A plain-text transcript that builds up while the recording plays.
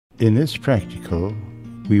In this practical,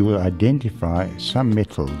 we will identify some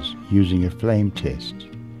metals using a flame test.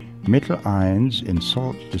 Metal ions in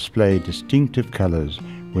salt display distinctive colors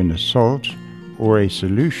when a salt or a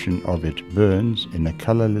solution of it burns in a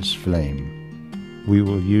colorless flame. We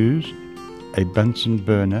will use a Bunsen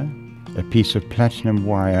burner, a piece of platinum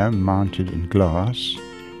wire mounted in glass.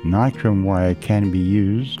 Nichrome wire can be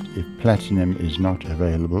used if platinum is not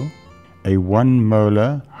available. A 1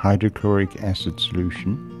 molar hydrochloric acid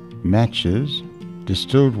solution, matches,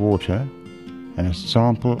 distilled water, and a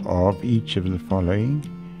sample of each of the following: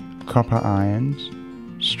 copper ions,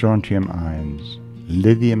 strontium ions,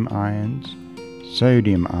 lithium ions,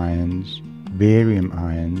 sodium ions, barium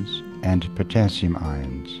ions, and potassium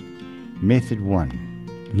ions. Method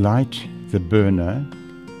 1. Light the burner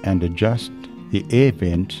and adjust the air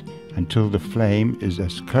vent until the flame is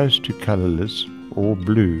as close to colorless or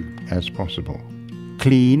blue as possible.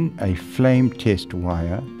 Clean a flame test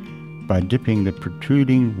wire by dipping the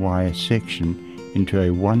protruding wire section into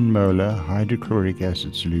a 1 molar hydrochloric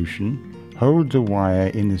acid solution. Hold the wire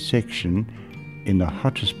in the section in the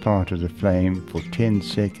hottest part of the flame for 10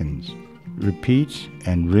 seconds. Repeat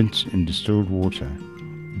and rinse in distilled water.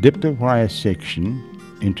 Dip the wire section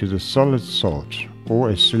into the solid salt or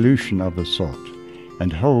a solution of the salt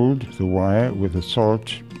and hold the wire with the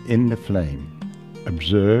salt in the flame.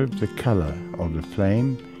 Observe the color of the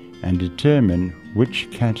flame and determine which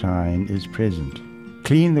cation is present.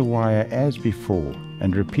 Clean the wire as before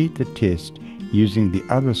and repeat the test using the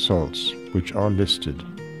other salts which are listed.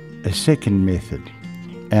 A second method.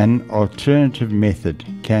 An alternative method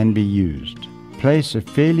can be used. Place a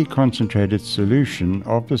fairly concentrated solution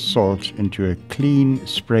of the salt into a clean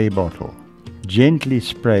spray bottle. Gently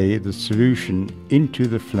spray the solution into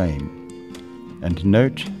the flame and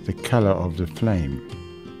note the color of the flame.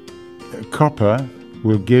 Copper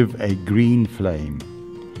will give a green flame.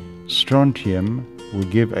 Strontium will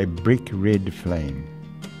give a brick red flame.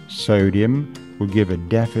 Sodium will give a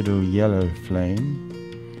daffodil yellow flame.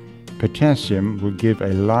 Potassium will give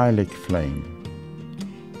a lilac flame.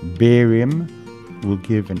 Barium will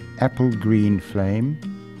give an apple green flame.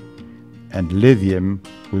 And lithium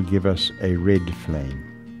will give us a red flame.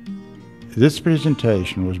 This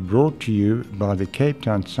presentation was brought to you by the Cape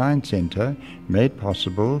Town Science Centre, made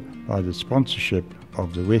possible by the sponsorship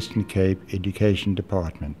of the Western Cape Education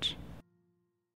Department.